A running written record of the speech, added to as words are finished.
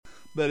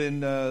But in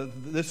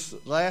this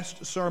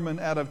last sermon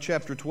out of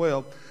chapter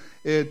 12,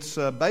 it's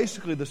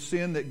basically the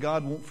sin that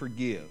God won't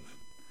forgive.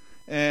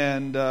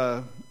 And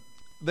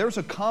there's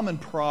a common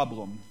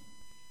problem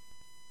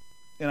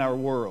in our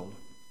world.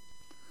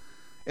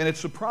 And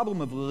it's the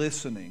problem of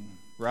listening,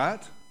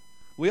 right?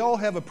 We all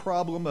have a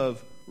problem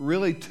of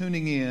really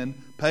tuning in,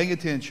 paying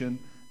attention,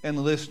 and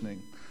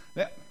listening.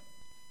 Now,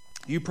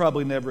 you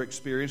probably never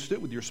experienced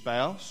it with your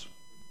spouse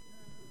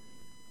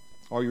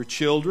or your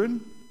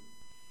children,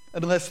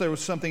 unless there was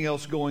something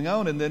else going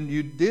on, and then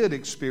you did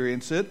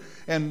experience it.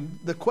 And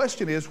the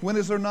question is, when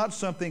is there not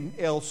something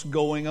else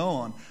going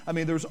on? I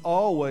mean, there's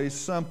always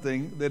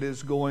something that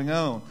is going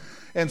on.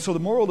 And so the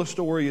moral of the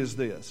story is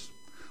this.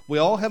 We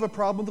all have a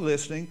problem with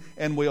listening,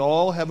 and we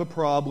all have a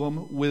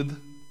problem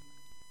with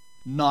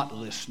not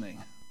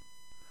listening.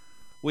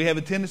 We have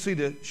a tendency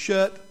to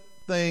shut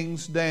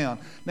things down.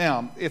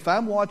 Now, if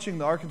I'm watching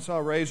the Arkansas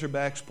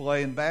Razorbacks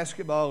play in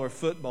basketball or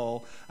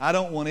football, I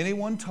don't want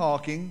anyone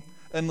talking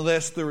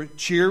unless they're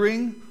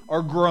cheering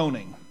or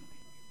groaning.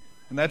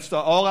 And that's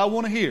all I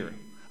want to hear.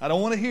 I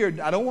don't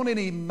want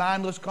any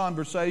mindless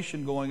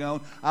conversation going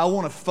on. I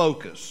want to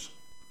focus.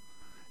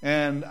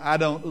 And I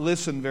don't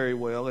listen very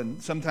well.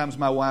 And sometimes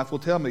my wife will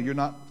tell me, "You're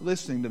not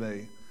listening to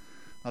me."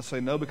 I'll say,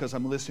 "No, because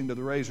I'm listening to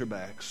the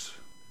Razorbacks."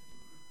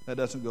 That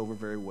doesn't go over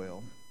very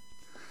well.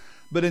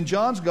 But in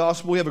John's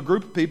Gospel, we have a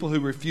group of people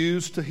who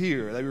refuse to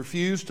hear. They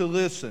refuse to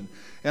listen.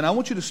 And I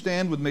want you to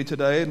stand with me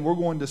today, and we're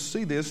going to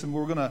see this, and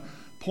we're going to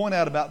point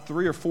out about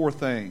 3 or 4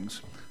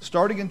 things.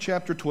 Starting in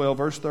chapter 12,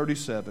 verse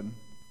 37.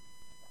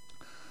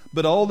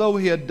 But although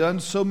he had done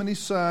so many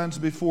signs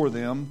before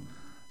them,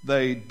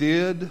 they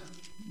did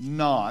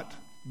not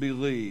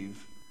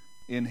believe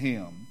in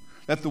him.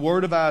 That the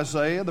word of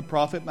Isaiah, the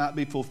prophet, might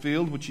be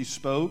fulfilled, which he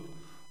spoke,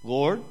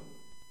 "Lord,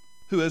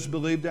 who has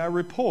believed our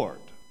report?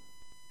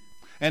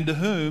 And to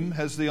whom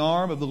has the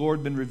arm of the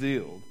Lord been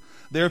revealed?"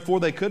 Therefore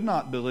they could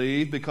not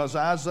believe, because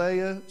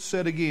Isaiah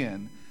said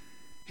again,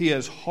 "He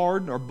has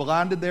hardened or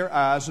blinded their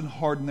eyes and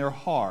hardened their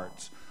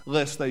hearts,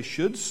 lest they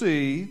should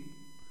see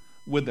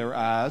with their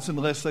eyes, and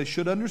lest they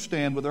should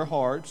understand with their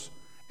hearts,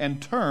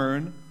 and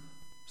turn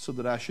so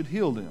that I should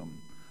heal them."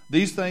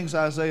 These things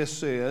Isaiah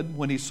said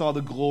when he saw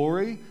the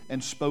glory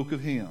and spoke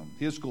of him,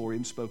 his glory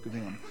and spoke of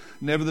him.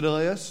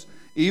 Nevertheless,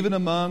 even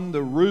among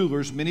the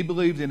rulers, many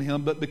believed in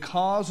him, but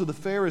because of the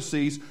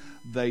Pharisees,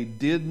 they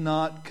did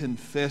not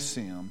confess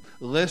him,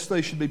 lest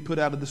they should be put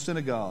out of the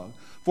synagogue.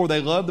 For they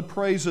loved the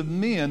praise of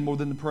men more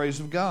than the praise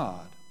of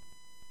God.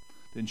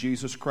 Then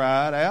Jesus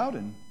cried out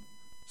and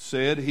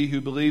said, "He who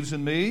believes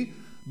in me,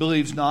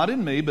 believes not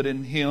in me, but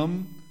in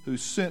him who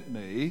sent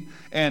me.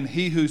 And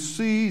he who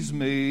sees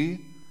me,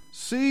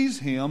 sees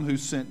him who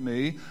sent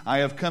me. I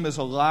have come as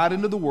a light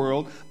into the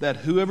world, that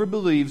whoever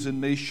believes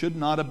in me should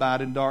not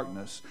abide in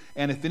darkness.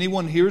 And if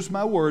anyone hears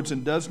my words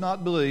and does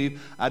not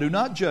believe, I do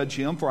not judge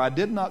him, for I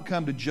did not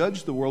come to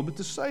judge the world, but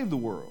to save the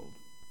world.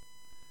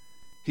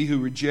 He who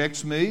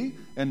rejects me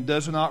and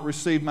does not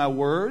receive my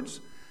words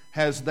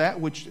has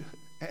that which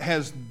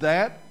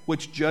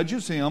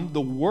judges him. The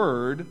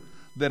word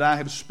that I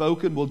have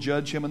spoken will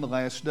judge him in the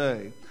last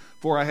day.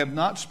 For I have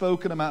not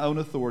spoken of my own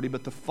authority,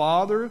 but the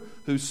Father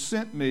who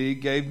sent me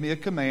gave me a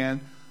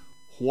command,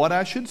 what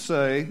I should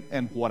say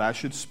and what I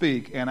should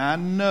speak. And I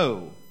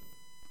know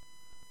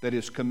that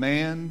his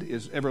command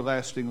is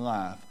everlasting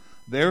life.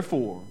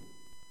 Therefore,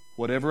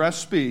 whatever I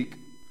speak,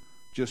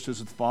 just as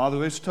the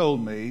Father has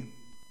told me,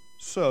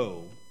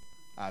 so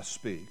I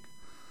speak."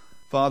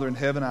 Father in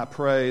heaven, I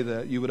pray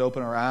that you would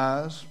open our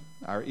eyes,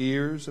 our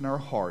ears, and our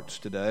hearts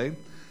today,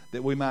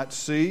 that we might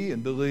see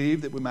and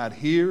believe, that we might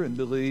hear and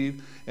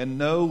believe, and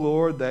know,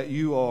 Lord, that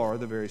you are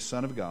the very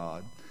Son of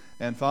God.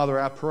 And Father,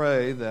 I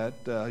pray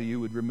that you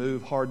would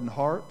remove hardened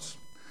hearts,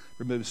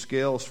 remove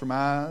scales from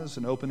eyes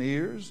and open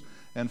ears.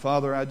 And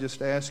Father, I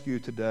just ask you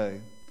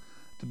today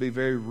to be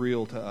very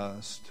real to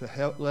us,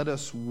 to let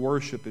us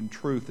worship in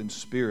truth and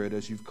spirit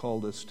as you've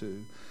called us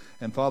to.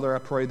 And Father, I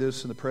pray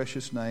this in the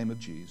precious name of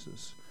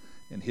Jesus.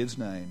 In his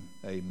name,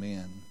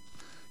 amen.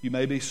 You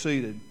may be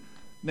seated.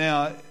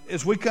 Now,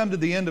 as we come to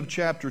the end of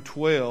chapter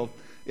 12,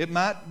 it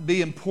might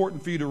be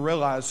important for you to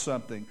realize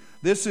something.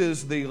 This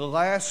is the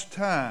last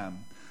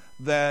time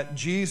that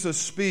Jesus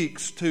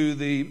speaks to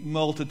the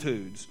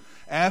multitudes.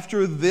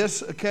 After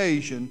this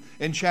occasion,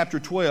 in chapter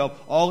 12,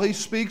 all he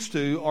speaks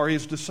to are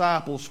his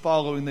disciples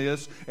following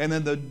this, and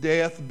then the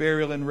death,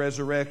 burial, and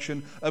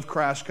resurrection of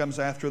Christ comes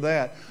after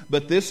that.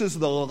 But this is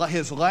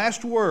his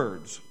last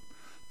words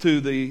to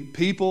the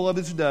people of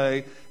his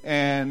day,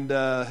 and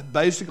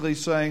basically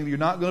saying, you're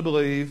not going to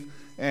believe,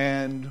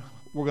 and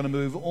we're going to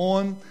move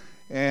on.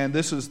 And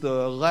this is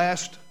the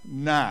last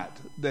night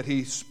that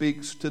he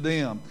speaks to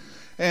them.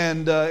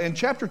 And in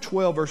chapter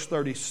 12, verse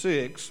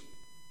 36,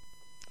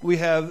 we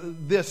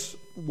have this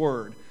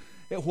word.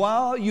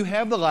 While you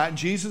have the light,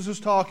 Jesus is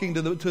talking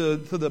to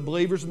the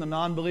believers and the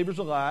non-believers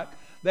alike,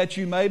 that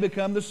you may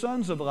become the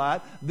sons of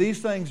light. These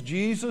things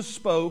Jesus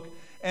spoke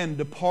and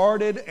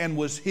departed and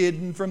was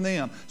hidden from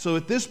them. So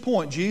at this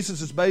point,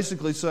 Jesus is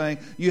basically saying,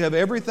 you have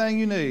everything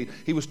you need.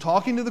 He was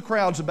talking to the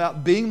crowds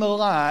about being the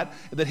light,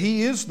 that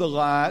He is the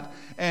light,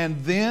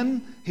 and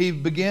then He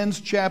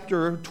begins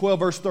chapter 12,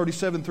 verse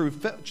 37 through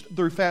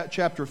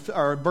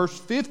verse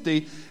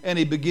 50, and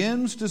He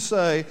begins to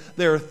say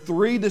there are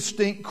three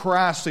distinct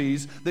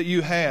crises that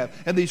you have.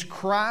 And these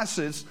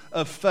crises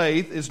of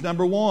faith is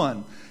number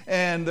one.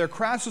 And their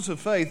crisis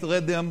of faith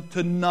led them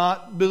to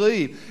not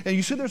believe. And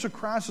you see there's a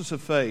crisis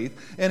of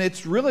faith, and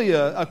it's really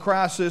a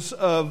crisis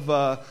of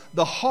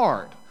the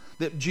heart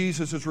that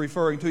Jesus is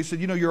referring to. He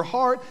said, your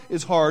heart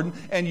is hardened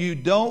and you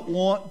don't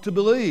want to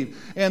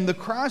believe. And the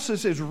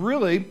crisis is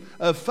really,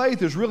 of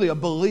faith is really a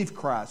belief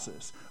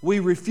crisis. We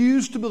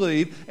refuse to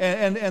believe,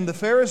 and the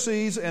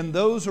Pharisees and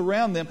those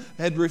around them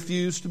had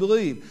refused to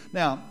believe.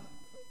 Now,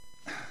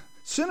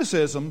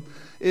 cynicism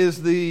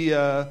is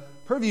the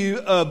purview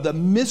of the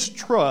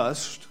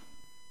mistrust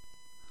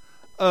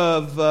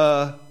of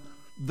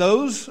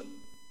those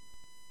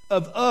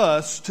of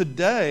us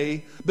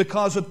today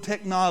because of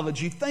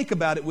technology. Think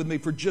about it with me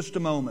for just a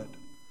moment.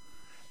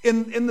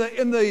 In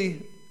the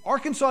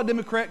Arkansas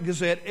Democrat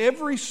Gazette,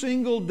 every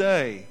single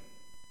day,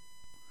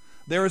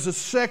 there is a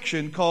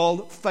section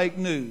called fake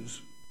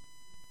news.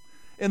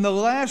 In the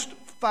last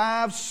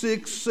 5,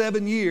 6,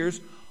 7 years,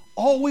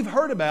 all we've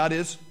heard about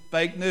is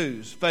fake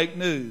news, fake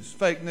news,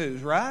 fake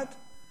news, right?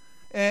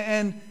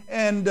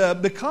 And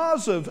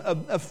because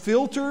of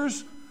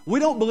filters, we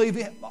don't believe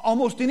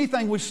almost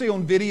anything we see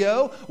on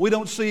video. We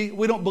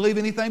don't believe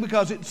anything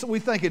because we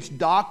think it's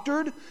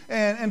doctored.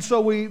 And so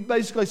we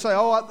basically say,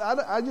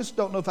 I just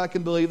don't know if I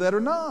can believe that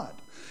or not.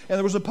 And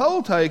there was a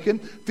poll taken,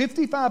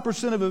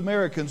 55% of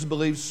Americans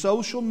believe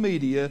social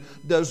media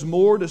does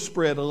more to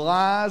spread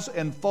lies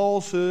and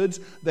falsehoods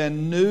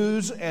than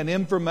news and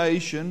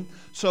information.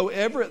 So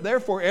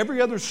therefore,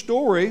 every other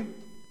story,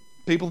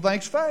 people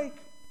think's fake.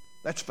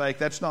 That's fake.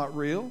 That's not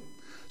real.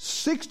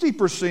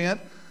 60%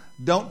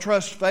 don't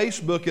trust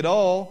Facebook at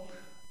all.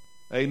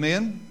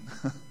 Amen.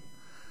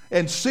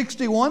 And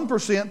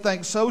 61%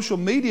 think social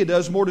media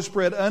does more to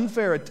spread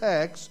unfair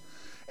attacks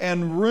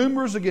and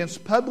rumors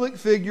against public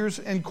figures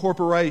and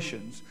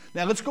corporations.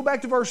 Now let's go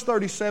back to verse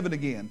 37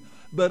 again.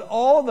 But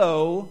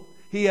although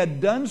He had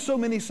done so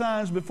many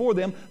signs before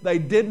them, they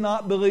did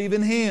not believe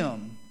in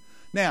Him.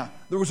 Now,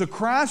 there was a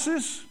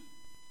crisis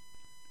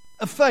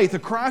of faith, a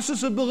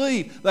crisis of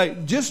belief. They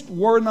just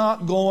were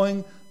not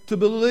going to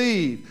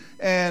believe.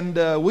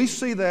 And we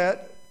see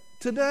that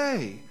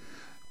today.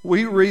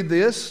 We read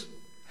this,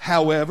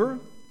 however,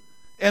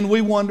 and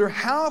we wonder,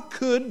 how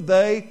could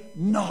they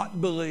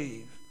not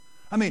believe?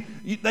 I mean,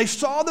 they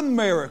saw the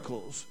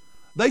miracles.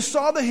 They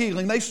saw the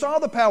healing. They saw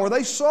the power.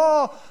 They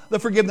saw the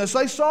forgiveness.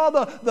 They saw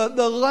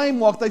the lame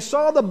walk. They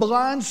saw the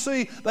blind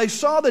see. They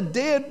saw the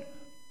dead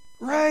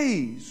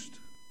raised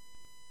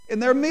in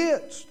their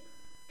midst.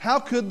 How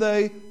could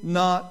they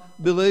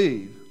not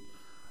believe?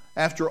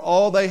 After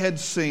all they had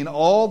seen,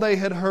 all they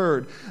had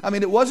heard. I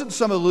mean, it wasn't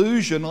some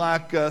illusion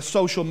like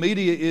social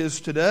media is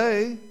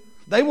today.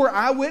 They were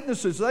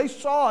eyewitnesses. They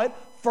saw it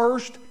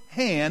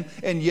firsthand,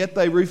 and yet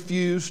they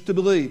refused to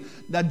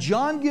believe. Now,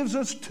 John gives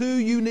us two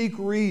unique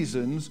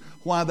reasons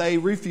why they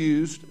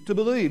refused to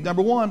believe.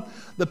 Number one,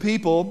 the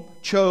people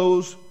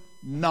chose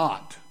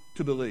not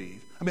to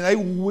believe. I mean, they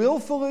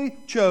willfully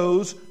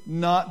chose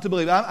not to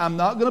believe. I'm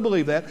not going to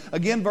believe that.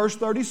 Again, verse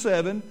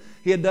 37,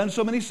 He had done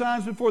so many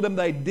signs before them,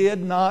 they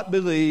did not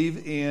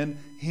believe in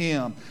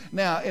Him.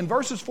 Now, in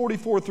verses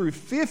 44 through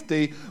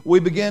 50, we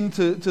begin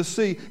to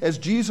see, as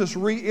Jesus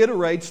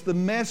reiterates the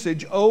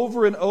message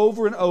over and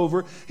over and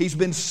over, He's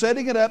been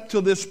setting it up to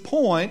this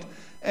point,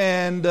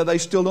 and they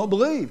still don't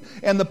believe.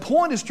 And the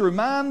point is to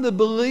remind the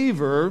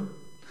believer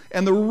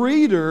and the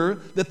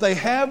reader that they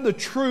have the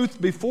truth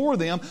before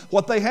them.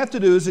 What they have to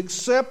do is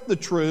accept the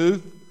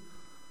truth.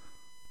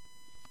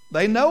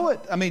 They know it.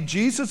 I mean,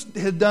 Jesus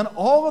had done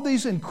all of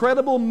these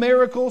incredible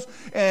miracles,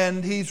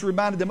 and He's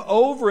reminded them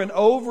over and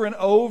over and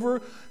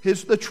over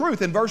the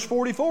truth. In verse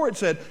 44 it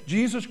said,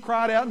 Jesus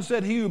cried out and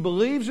said, He who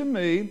believes in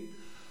me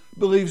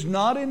believes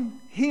not in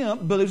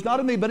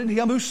me, but in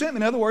Him who sent me.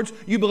 In other words,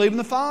 you believe in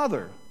the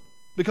Father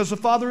because the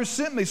Father has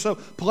sent me. So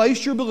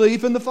place your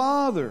belief in the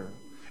Father.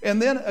 And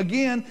then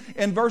again,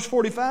 in verse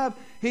 45,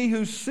 He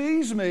who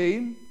sees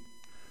me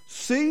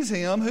sees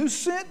Him who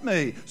sent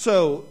me.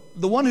 So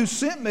the one who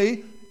sent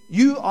me,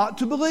 you ought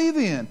to believe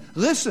in.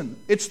 Listen,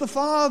 it's the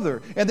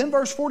Father. And then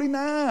verse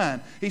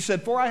 49, He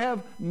said, For I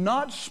have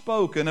not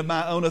spoken of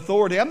my own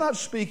authority. I'm not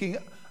speaking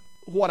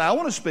what I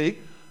want to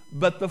speak,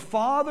 but the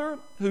Father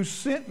who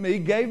sent me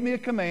gave me a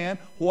command,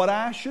 what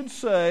I should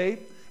say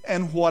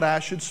and what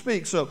I should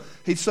speak. So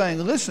He's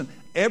saying, listen,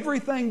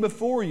 everything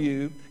before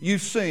you,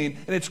 you've seen,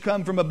 and it's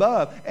come from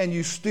above, and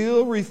you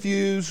still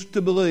refuse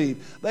to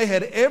believe. They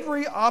had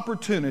every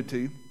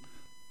opportunity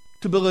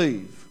to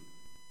believe.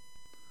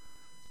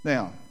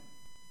 Now,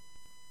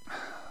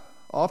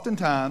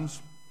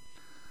 oftentimes,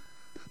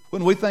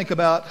 when we think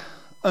about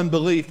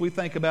unbelief, we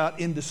think about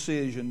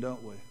indecision,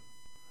 don't we?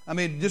 I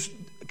mean, just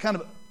kind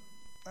of,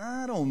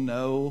 I don't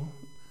know.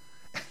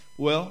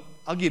 Well,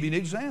 I'll give you an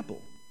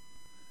example.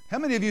 How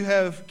many of you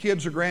have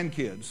kids or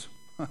grandkids?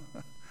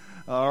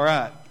 All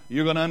right,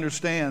 you're going to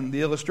understand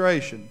the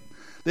illustration.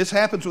 This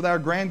happens with our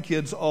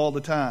grandkids all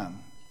the time.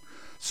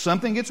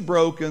 Something gets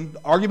broken,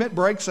 the argument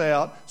breaks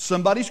out,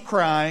 somebody's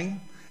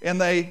crying,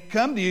 and they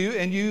come to you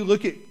and you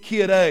look at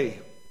kid A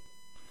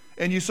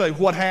and you say,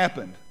 what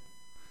happened?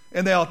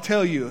 And they'll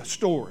tell you a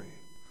story.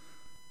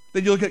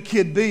 Then you look at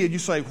kid B and you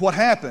say, what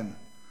happened?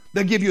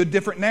 They'll give you a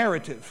different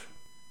narrative.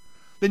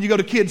 Then you go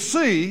to kid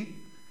C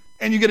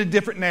and you get a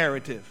different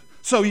narrative.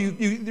 So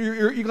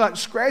you're like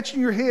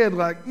scratching your head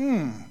like,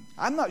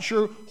 I'm not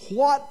sure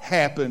what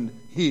happened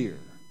here.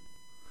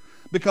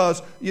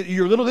 Because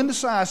you're a little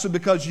indecisive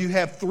because you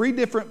have three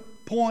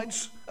different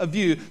points of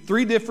view,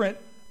 three different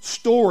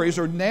stories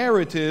or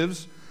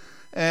narratives,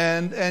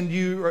 and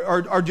you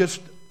are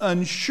just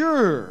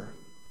unsure.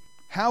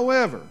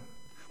 However,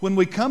 when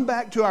we come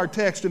back to our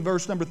text in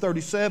verse number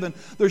 37,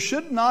 there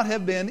should not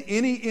have been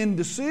any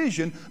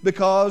indecision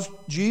because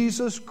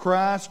Jesus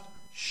Christ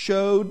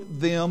showed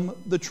them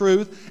the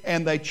truth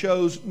and they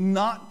chose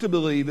not to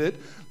believe it.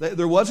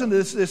 There wasn't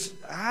this,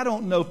 I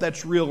don't know if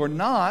that's real or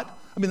not.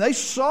 I mean, they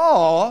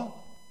saw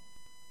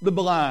the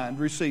blind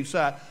receive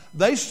sight.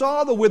 They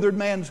saw the withered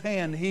man's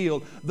hand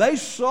healed. They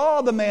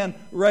saw the man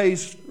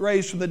raised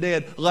from the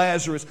dead,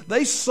 Lazarus.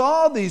 They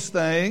saw these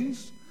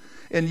things,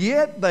 and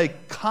yet they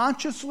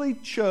consciously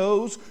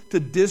chose to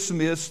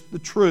dismiss the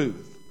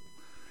truth.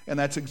 And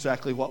that's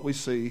exactly what we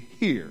see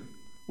here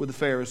with the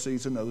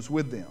Pharisees and those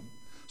with them.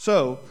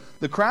 So,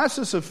 the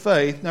crisis of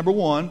faith, number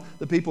one,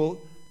 the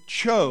people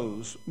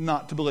chose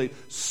not to believe.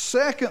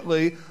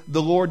 Secondly,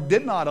 the Lord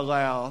did not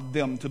allow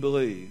them to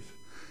believe.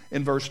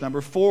 In verse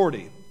number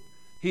 40,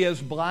 He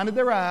has blinded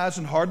their eyes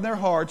and hardened their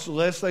hearts,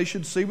 lest they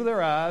should see with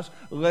their eyes,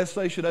 lest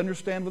they should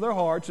understand with their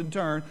hearts and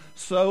turn,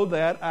 so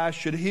that I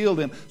should heal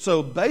them.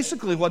 So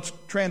basically what's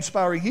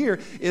transpiring here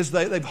is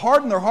they've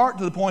hardened their heart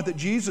to the point that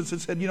Jesus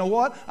has said, you know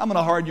what? I'm going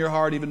to harden your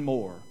heart even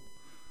more.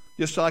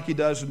 Just like He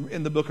does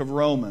in the book of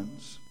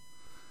Romans.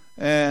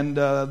 And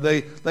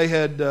they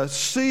had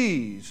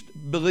ceased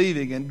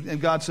believing. And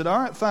God said, all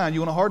right, fine.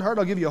 You want a hard heart?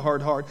 I'll give you a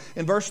hard heart.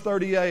 In verse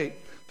 38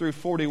 through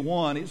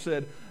 41, it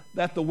said,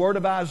 that the word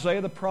of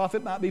Isaiah the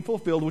prophet might be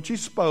fulfilled, which he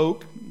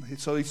spoke.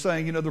 So he's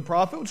saying, the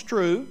prophet was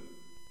true.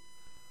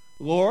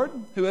 Lord,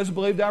 who has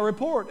believed our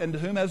report? And to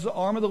whom has the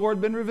arm of the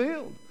Lord been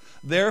revealed?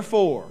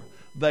 Therefore,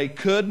 they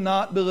could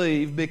not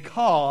believe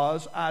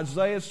because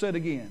Isaiah said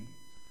again,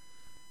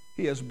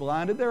 He has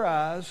blinded their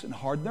eyes and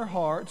hardened their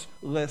hearts,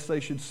 lest they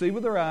should see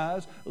with their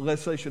eyes,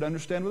 lest they should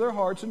understand with their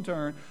hearts and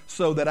turn,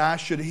 so that I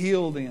should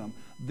heal them.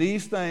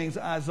 These things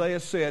Isaiah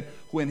said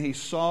when he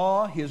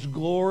saw His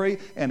glory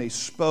and he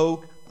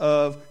spoke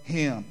of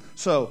Him.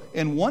 So,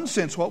 in one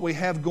sense, what we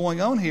have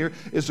going on here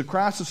is the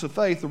crisis of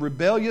faith, the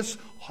rebellious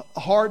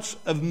hearts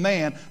of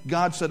man.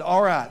 God said,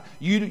 all right,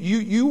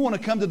 you want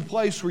to come to the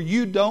place where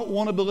you don't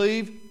want to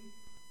believe?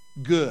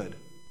 Good.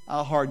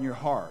 I'll harden your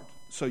heart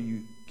so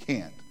you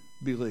can't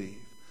believe.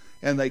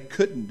 And they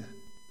couldn't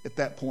at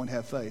that point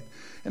have faith.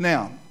 And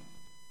now,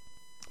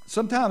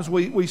 sometimes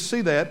we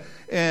see that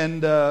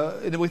and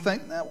we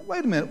think, now,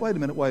 wait a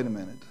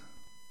minute.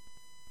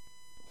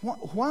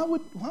 Why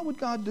would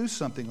God do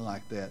something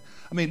like that?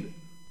 I mean,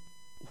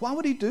 why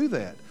would He do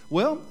that?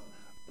 Well,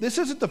 this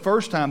isn't the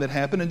first time that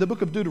happened. In the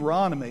book of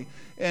Deuteronomy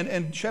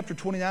and chapter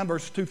 29,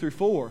 verses 2 through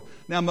 4.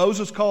 Now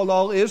Moses called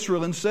all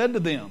Israel and said to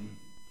them,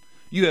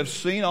 you have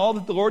seen all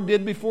that the Lord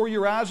did before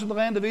your eyes in the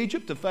land of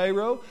Egypt, to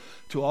Pharaoh,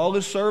 to all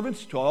his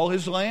servants, to all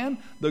his land,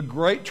 the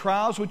great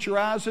trials which your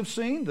eyes have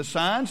seen, the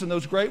signs and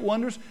those great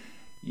wonders.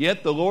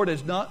 Yet the Lord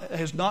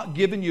has not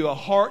given you a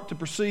heart to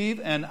perceive,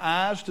 and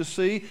eyes to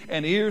see,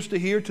 and ears to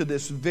hear to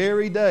this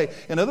very day.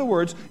 In other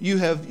words, you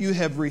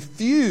have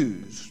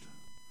refused.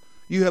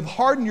 You have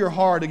hardened your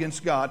heart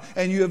against God,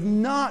 and you have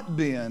not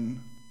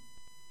been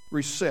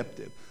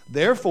receptive.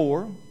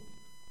 Therefore,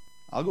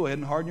 I'll go ahead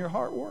and harden your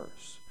heart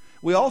worse.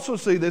 We also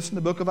see this in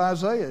the book of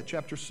Isaiah,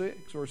 chapter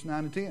 6, verse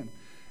 9 and 10.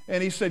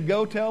 And He said,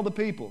 go tell the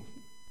people,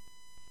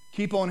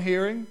 keep on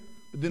hearing,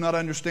 but do not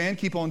understand.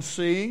 Keep on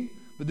seeing,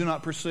 but do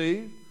not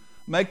perceive.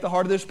 Make the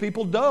heart of this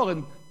people dull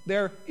and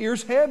their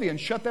ears heavy, and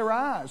shut their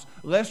eyes,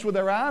 lest with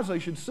their eyes they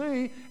should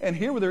see, and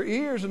hear with their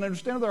ears, and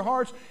understand with their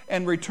hearts,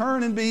 and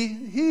return and be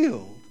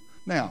healed.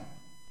 Now,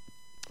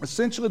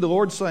 essentially the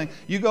Lord's saying,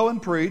 you go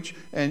and preach,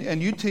 and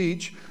you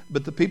teach,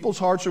 but the people's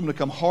hearts are going to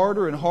become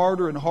harder and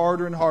harder and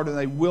harder and harder, and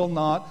they will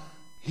not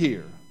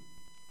hear.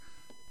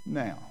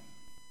 Now,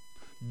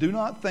 do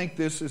not think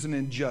this is an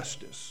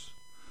injustice,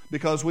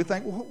 because we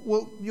think,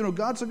 well,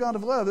 God's a God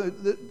of love.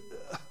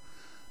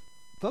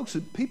 Folks,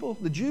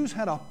 the Jews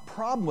had a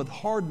problem with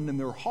hardening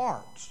their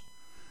hearts.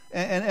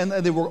 And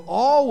they were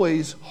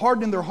always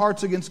hardening their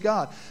hearts against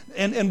God.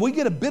 And we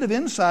get a bit of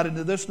insight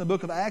into this in the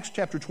book of Acts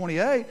chapter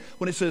 28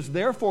 when it says,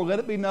 therefore let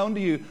it be known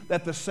to you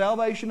that the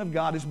salvation of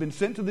God has been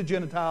sent to the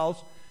Gentiles,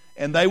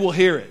 and they will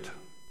hear it.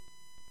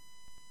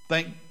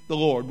 Thank the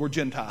Lord, we're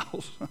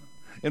Gentiles.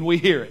 And we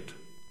hear it.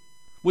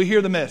 We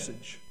hear the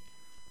message.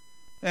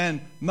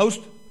 And most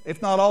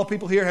if not all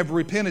people here, have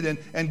repented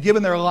and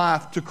given their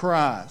life to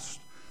Christ.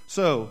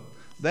 So,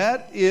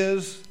 that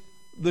is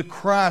the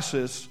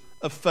crisis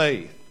of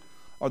faith,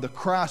 or the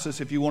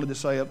crisis, if you wanted to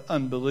say, of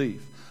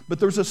unbelief. But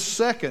there's a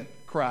second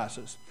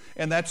crisis,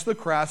 and that's the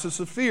crisis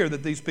of fear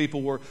that these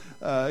people were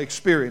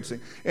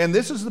experiencing. And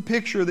this is the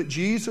picture that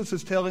Jesus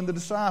is telling the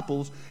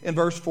disciples in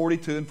verse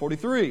 42 and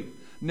 43.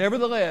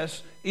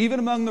 Nevertheless, even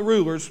among the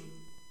rulers,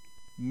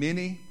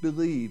 many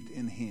believed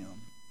in him.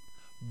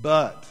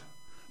 But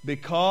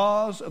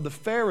because of the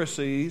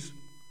Pharisees,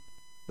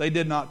 they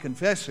did not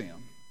confess him,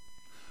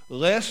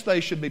 lest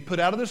they should be put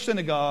out of the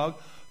synagogue.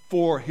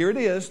 For here it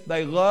is,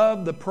 they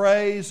love the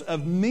praise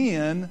of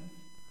men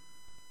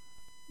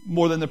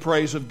more than the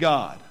praise of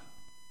God.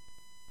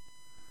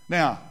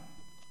 Now,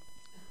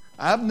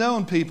 I've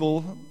known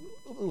people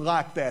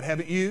like that,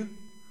 haven't you?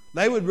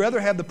 They would rather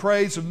have the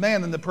praise of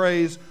man than the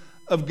praise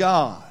of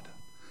God.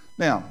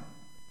 Now,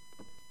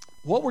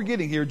 what we're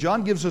getting here,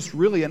 John gives us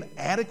really an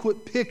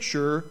adequate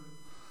picture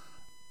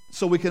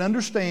so we can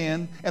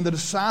understand, and the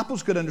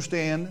disciples could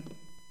understand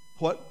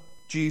what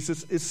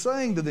Jesus is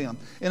saying to them.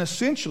 And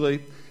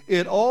essentially,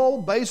 it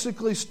all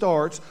basically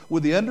starts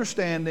with the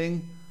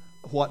understanding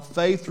what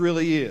faith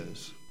really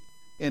is.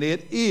 And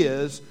it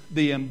is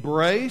the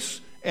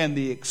embrace and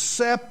the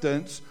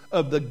acceptance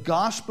of the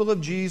gospel of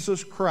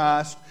Jesus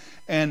Christ,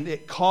 and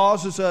it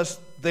causes us,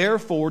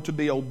 therefore, to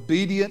be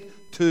obedient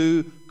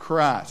to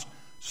Christ.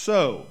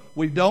 So,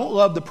 we don't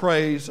love the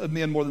praise of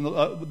men more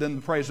than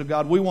the praise of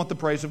God. We want the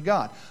praise of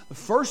God. The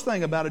first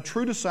thing about a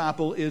true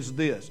disciple is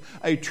this.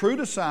 A true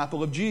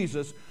disciple of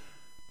Jesus,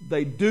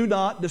 they do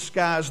not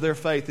disguise their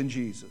faith in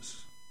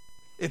Jesus.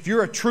 If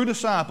you're a true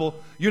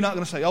disciple, you're not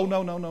going to say, oh,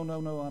 no,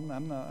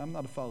 I'm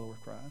not a follower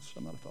of Christ.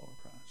 I'm not a follower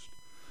of Christ.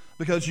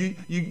 Because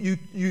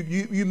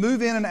you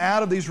move in and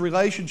out of these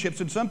relationships,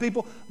 and some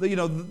people, they're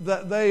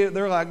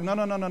like, no,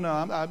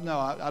 I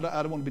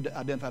don't want to be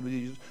identified with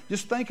Jesus.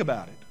 Just think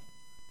about it.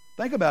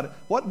 Think about it.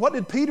 What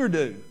did Peter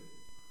do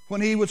when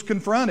he was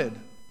confronted?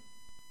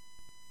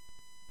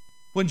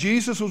 When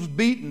Jesus was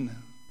beaten?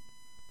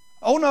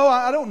 Oh, no,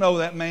 I don't know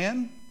that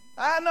man.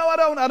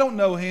 I don't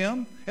know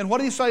him. And what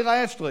did he say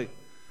lastly?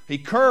 He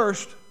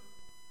cursed,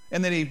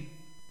 and then he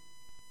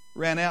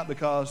ran out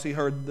because he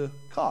heard the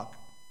cock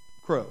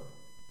crow.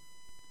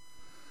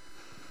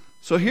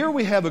 So here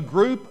we have a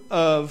group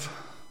of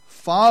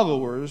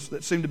followers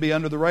that seem to be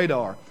under the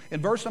radar. In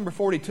verse number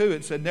 42,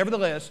 it said,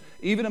 Nevertheless,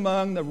 even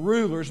among the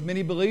rulers,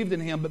 many believed in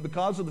him, but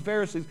because of the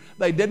Pharisees,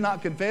 they did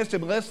not confess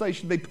him, lest they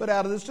should be put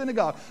out of the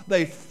synagogue.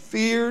 They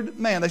feared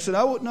man. They said,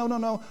 oh,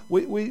 no,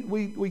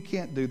 we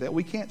can't do that.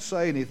 We can't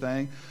say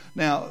anything.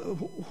 Now,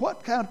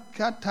 what kind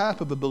of type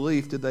of a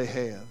belief did they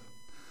have?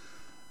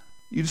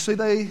 You see,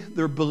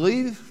 their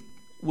belief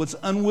was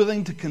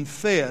unwilling to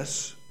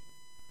confess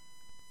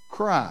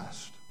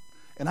Christ.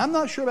 And I'm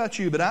not sure about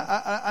you, but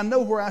I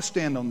know where I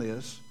stand on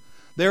this.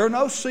 There are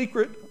no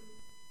secret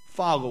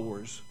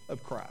followers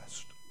of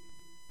Christ.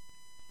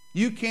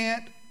 You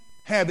can't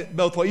have it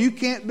both ways. You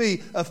can't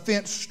be a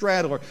fence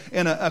straddler.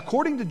 And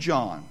according to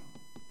John,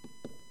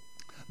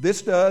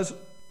 this does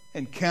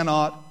and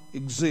cannot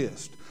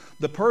exist.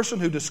 The person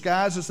who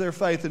disguises their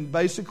faith and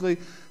basically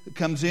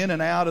comes in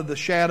and out of the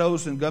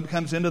shadows and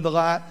comes into the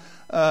light,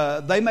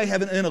 they may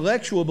have an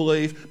intellectual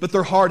belief, but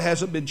their heart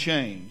hasn't been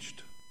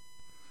changed.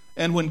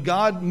 And when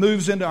God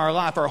moves into our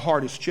life, our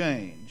heart is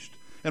changed.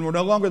 And we're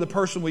no longer the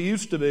person we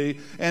used to be,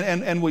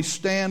 and we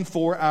stand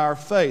for our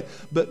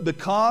faith. But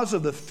because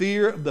of the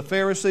fear of the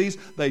Pharisees,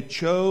 they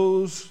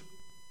chose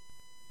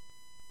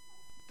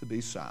to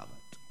be silent.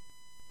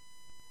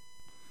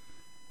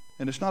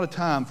 And it's not a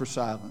time for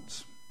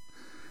silence.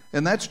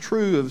 And that's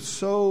true of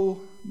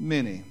so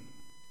many.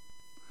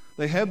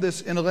 They have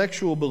this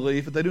intellectual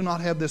belief, but they do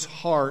not have this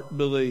heart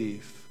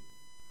belief.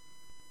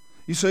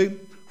 You see,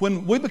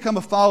 when we become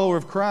a follower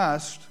of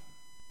Christ,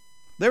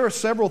 there are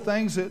several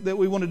things that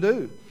we want to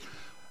do.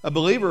 A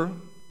believer,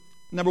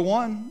 number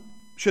one,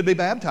 should be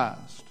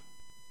baptized.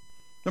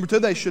 Number two,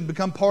 they should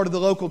become part of the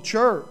local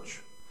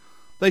church.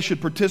 They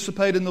should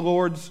participate in the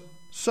Lord's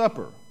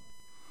Supper.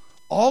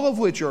 All of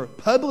which are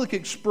public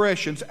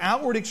expressions,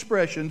 outward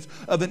expressions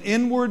of an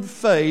inward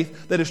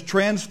faith that has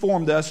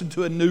transformed us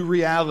into a new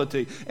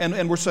reality.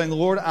 And we're saying,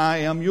 Lord, I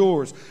am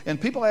yours. And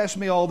people ask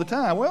me all the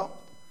time, well,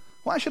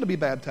 why should I be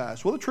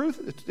baptized? Well, the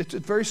truth, it's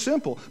very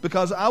simple.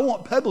 Because I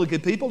want publicly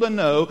people to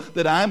know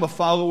that I am a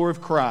follower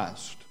of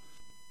Christ.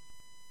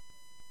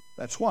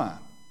 That's why.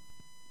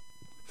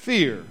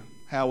 Fear,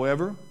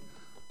 however,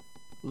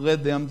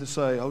 led them to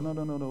say, oh, no,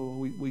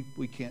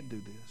 we can't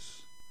do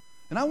this.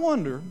 And I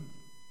wonder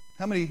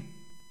how many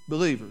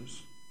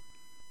believers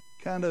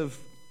kind of,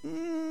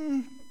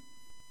 you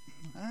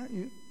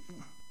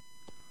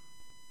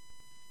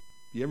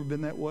ever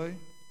been that way?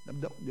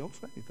 Don't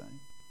say anything.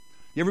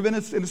 You ever been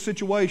in a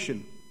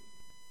situation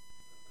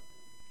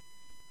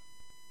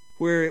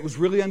where it was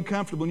really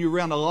uncomfortable when you were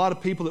around a lot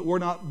of people that were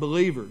not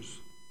believers?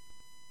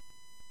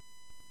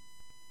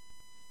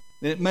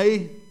 And it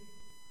may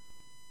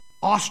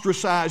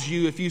ostracize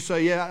you if you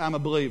say, yeah, I'm a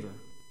believer.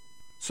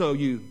 So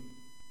you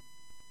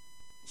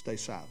Stay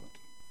silent.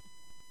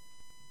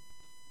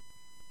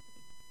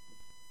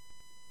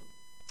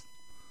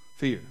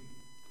 Fear.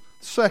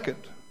 Second,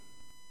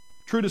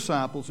 true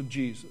disciples of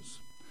Jesus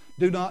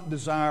do not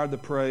desire the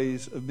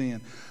praise of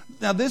men.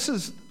 Now, this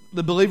is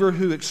the believer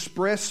who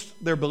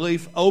expressed their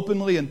belief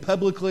openly and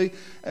publicly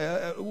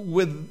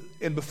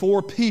and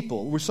before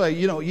people. We say,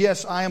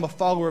 yes, I am a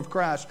follower of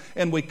Christ.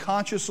 And we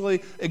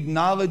consciously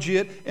acknowledge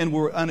it, and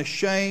we're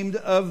unashamed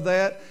of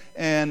that.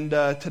 And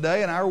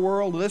today in our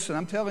world, listen,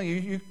 I'm telling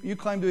you, you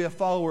claim to be a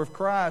follower of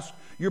Christ,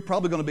 you're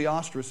probably going to be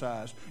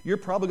ostracized. You're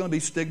probably going to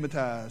be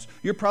stigmatized.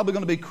 You're probably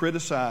going to be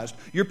criticized.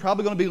 You're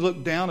probably going to be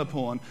looked down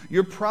upon.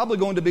 You're probably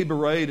going to be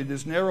berated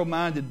as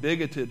narrow-minded,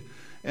 bigoted,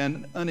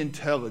 and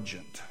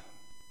unintelligent.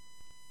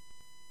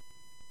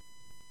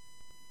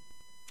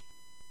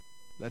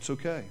 That's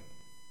okay,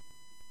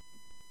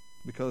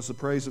 because the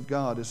praise of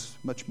God is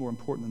much more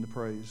important than the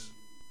praise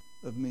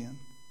of men.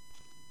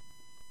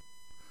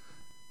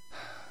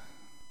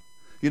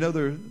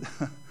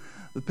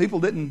 The people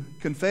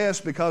didn't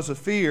confess because of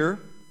fear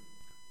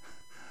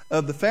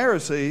of the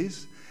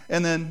Pharisees,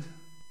 and then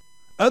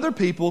other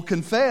people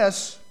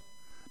confess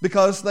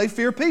because they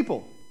fear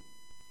people.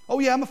 Oh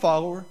yeah, I'm a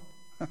follower.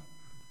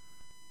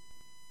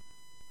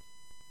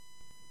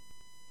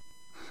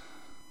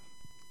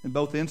 In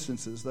both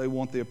instances, they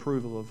want the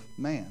approval of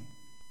man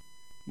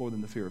more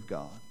than the fear of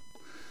God.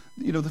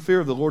 The fear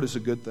of the Lord is a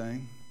good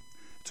thing.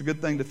 It's a good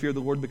thing to fear the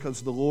Lord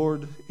because the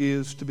Lord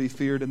is to be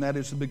feared, and that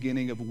is the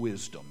beginning of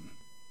wisdom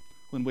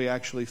when we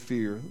actually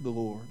fear the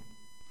Lord.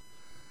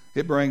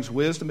 It brings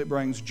wisdom, it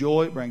brings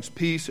joy, it brings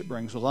peace, it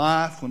brings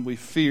life when we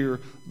fear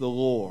the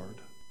Lord.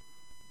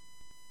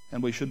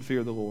 And we should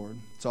fear the Lord.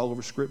 It's all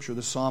over Scripture.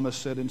 The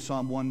psalmist said in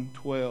Psalm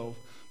 112,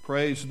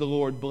 "Praise the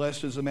Lord,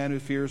 blessed is the man who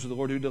fears the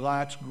Lord, who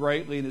delights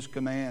greatly in His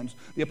commands."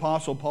 The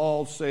Apostle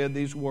Paul said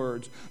these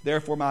words,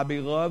 "Therefore, my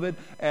beloved,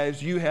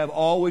 as you have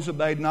always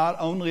obeyed, not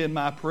only in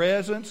my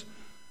presence,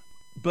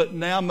 but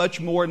now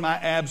much more in my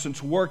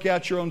absence, work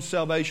out your own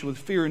salvation with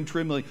fear and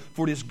trembling,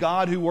 for it is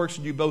God who works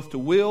in you both to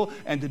will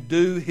and to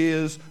do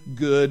His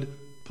good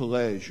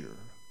pleasure."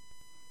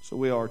 So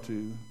we are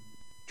to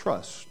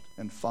trust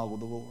and follow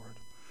the Lord.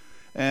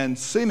 And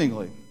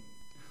seemingly,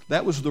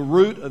 that was the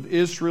root of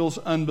Israel's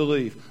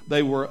unbelief.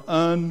 They were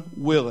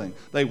unwilling.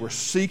 They were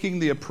seeking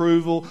the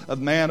approval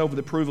of man over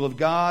the approval of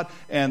God,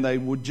 and they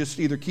would just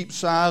either keep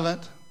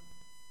silent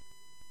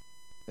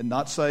and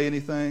not say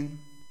anything,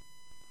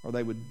 or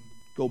they would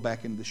go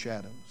back into the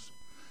shadows.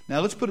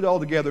 Now let's put it all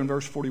together in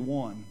verse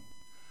 41.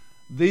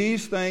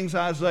 These things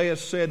Isaiah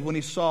said when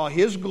he saw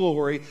His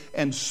glory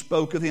and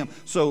spoke of Him.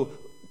 So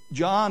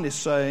John is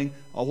saying,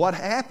 what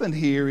happened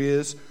here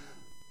is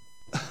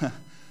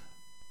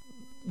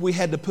we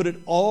had to put it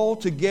all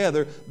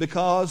together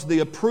because the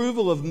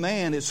approval of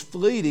man is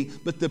fleeting,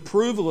 but the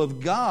approval of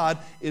God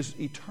is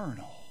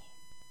eternal.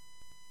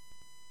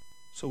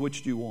 So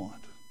which do you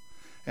want?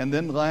 And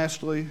then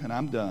lastly, and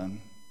I'm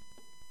done,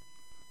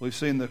 we've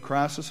seen the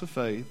crisis of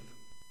faith,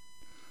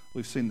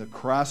 we've seen the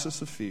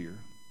crisis of fear,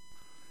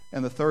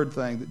 and the third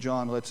thing that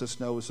John lets us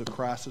know is the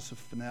crisis of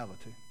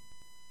finality.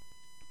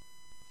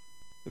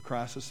 The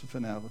crisis of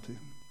finality.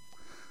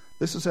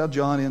 This is how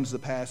John ends the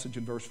passage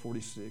in verse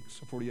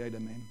 46, or 48, I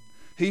mean.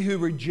 "He who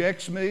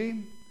rejects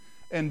me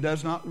and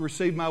does not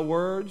receive my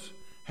words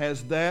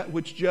has that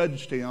which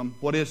judged him."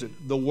 What is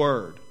it? The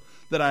word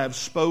that I have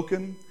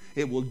spoken.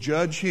 It will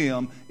judge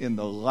him in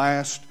the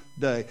last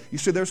day. You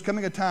see, there's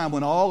coming a time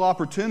when all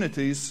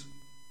opportunities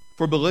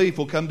for belief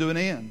will come to an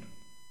end.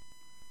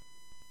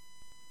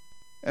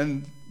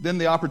 And then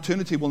the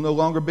opportunity will no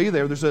longer be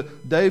there. There's a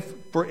day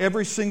for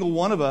every single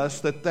one of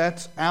us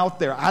that's out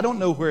there. I don't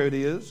know where it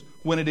is,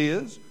 when it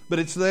is, but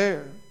it's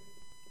there.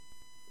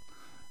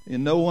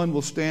 And no one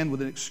will stand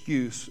with an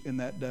excuse in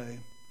that day.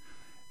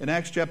 In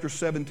Acts chapter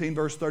 17,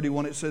 verse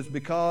 31, it says,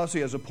 "Because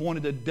He has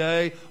appointed a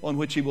day on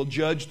which He will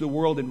judge the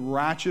world in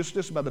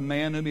righteousness by the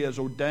man whom He has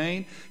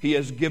ordained, He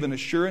has given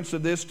assurance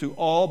of this to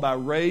all by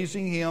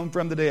raising Him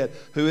from the dead."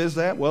 Who is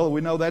that? Well,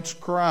 we know that's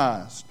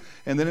Christ.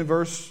 And then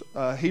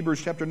in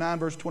Hebrews chapter 9,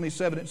 verse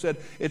 27, it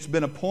said, "It's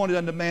been appointed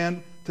unto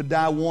man to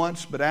die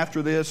once, but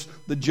after this,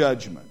 the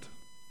judgment."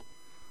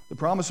 The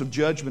promise of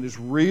judgment is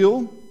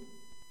real.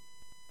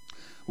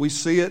 We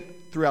see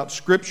it throughout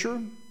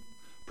Scripture.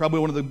 Probably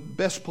one of the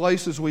best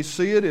places we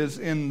see it is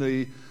in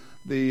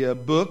the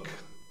book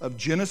of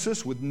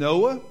Genesis with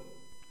Noah.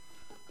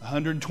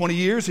 120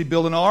 years he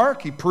built an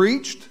ark, he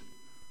preached.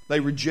 They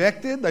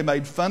rejected, they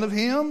made fun of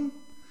him.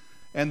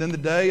 And then the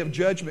day of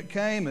judgment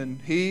came,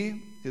 and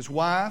he, his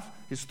wife,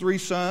 his 3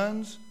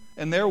 sons,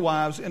 and their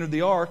wives entered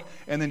the ark.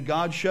 And then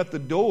God shut the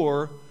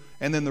door,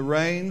 and then the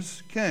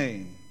rains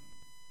came.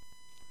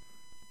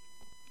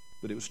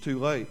 But it was too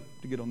late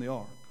to get on the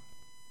ark.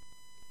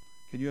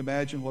 Can you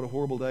imagine what a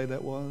horrible day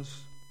that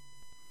was?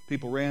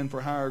 People ran for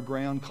higher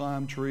ground,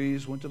 climbed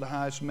trees, went to the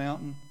highest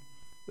mountain,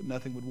 but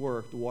nothing would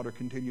work. The water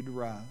continued to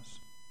rise.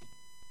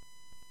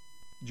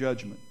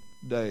 Judgment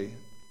day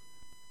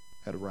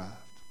had arrived.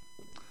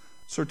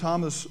 Sir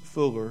Thomas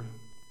Fuller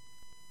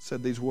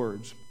said these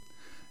words,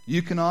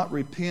 "You cannot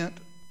repent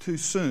too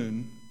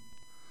soon,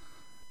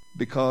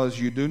 because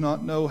you do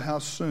not know how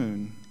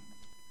soon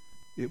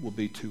it will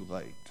be too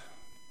late.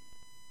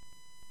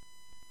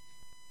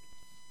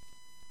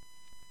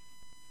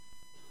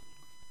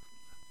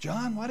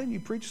 John, why didn't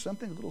you preach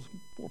something a little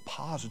more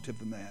positive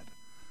than that?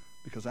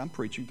 Because I'm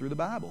preaching through the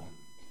Bible,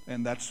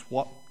 and that's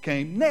what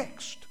came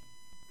next.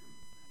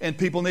 And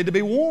people need to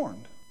be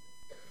warned.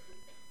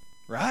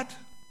 Right?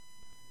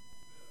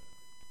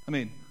 I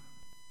mean,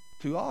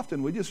 too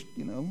often we just,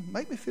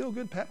 make me feel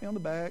good, pat me on the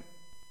back.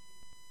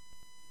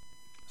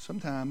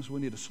 Sometimes we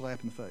need a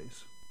slap in the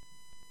face,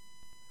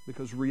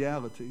 because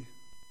reality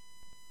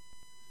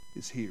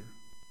is here.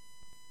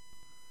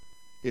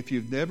 If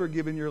you've never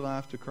given your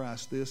life to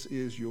Christ, this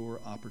is your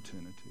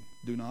opportunity.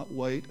 Do not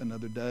wait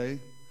another day,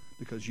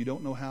 because you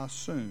don't know how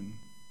soon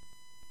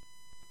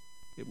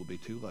it will be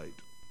too late.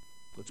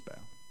 Let's bow.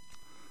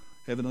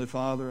 Heavenly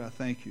Father, I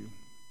thank you.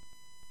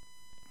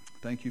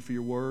 Thank you for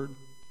your word.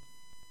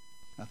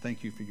 I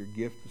thank you for your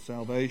gift of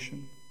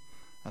salvation.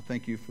 I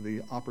thank you for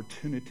the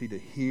opportunity to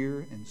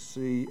hear and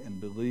see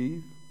and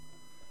believe.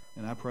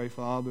 And I pray,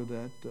 Father,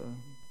 that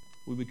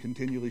we would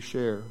continually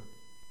share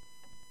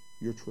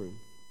your truth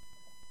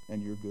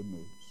and your good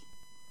news.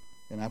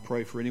 And I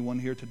pray for anyone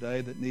here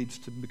today that needs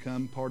to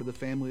become part of the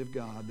family of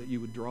God, that you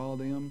would draw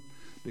them,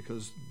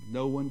 because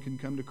no one can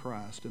come to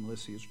Christ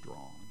unless he is drawn.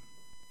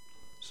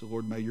 So,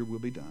 Lord, may your will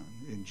be done.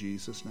 In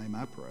Jesus' name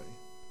I pray.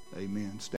 Amen.